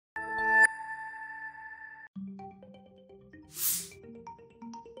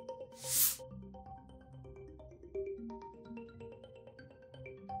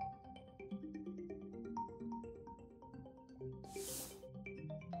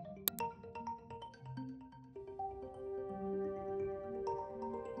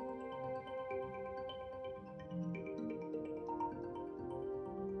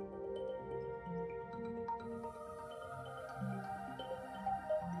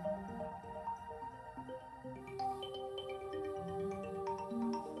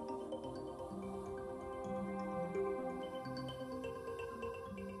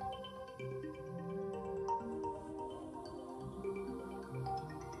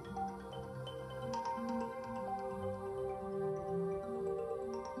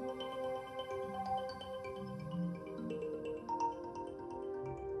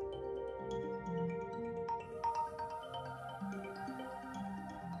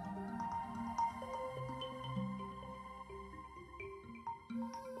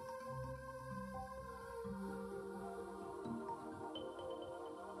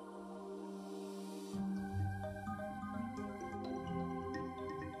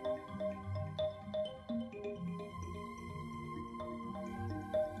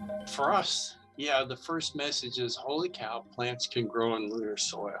For us, yeah, the first message is, holy cow, plants can grow in lunar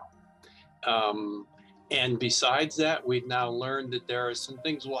soil. And besides that, we've now learned that there are some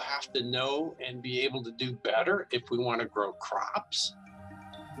things we'll have to know and be able to do better if we want to grow crops.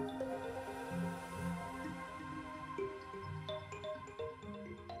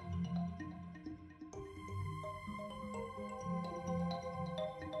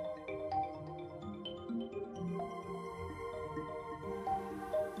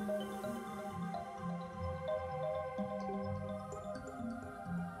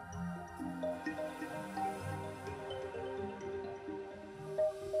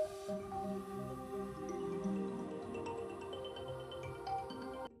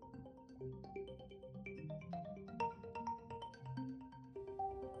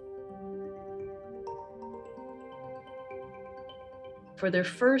 For their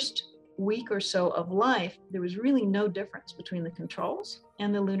first week or so of life, there was really no difference between the controls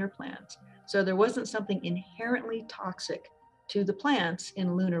and the lunar plants. So there wasn't something inherently toxic to the plants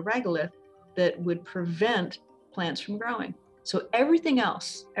in lunar regolith that would prevent plants from growing. So everything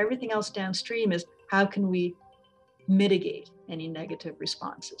else downstream is, how can we mitigate any negative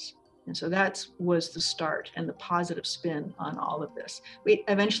responses? And so that was the start and the positive spin on all of this. We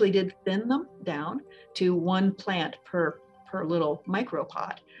eventually did thin them down to one plant per little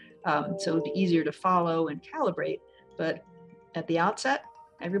micropod, so it'd be easier to follow and calibrate. But at the outset,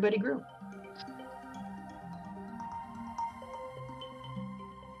 everybody grew.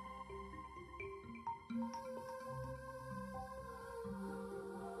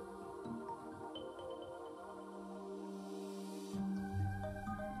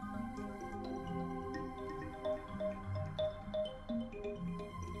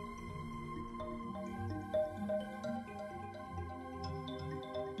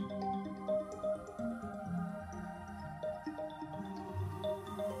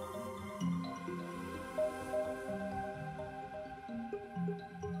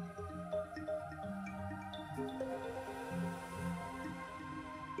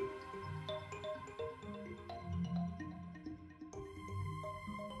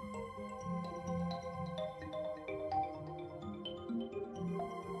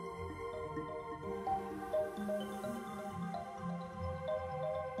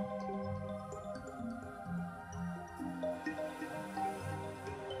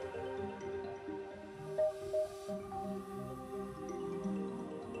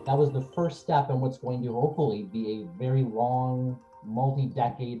 That was the first step in what's going to hopefully be a very long,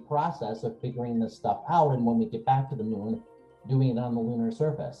 multi-decade process of figuring this stuff out. And when we get back to the moon, doing it on the lunar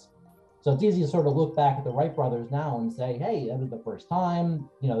surface. So it's easy to sort of look back at the Wright brothers now and say, hey, that was the first time,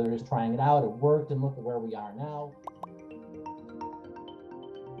 they're just trying it out, it worked, and look at where we are now.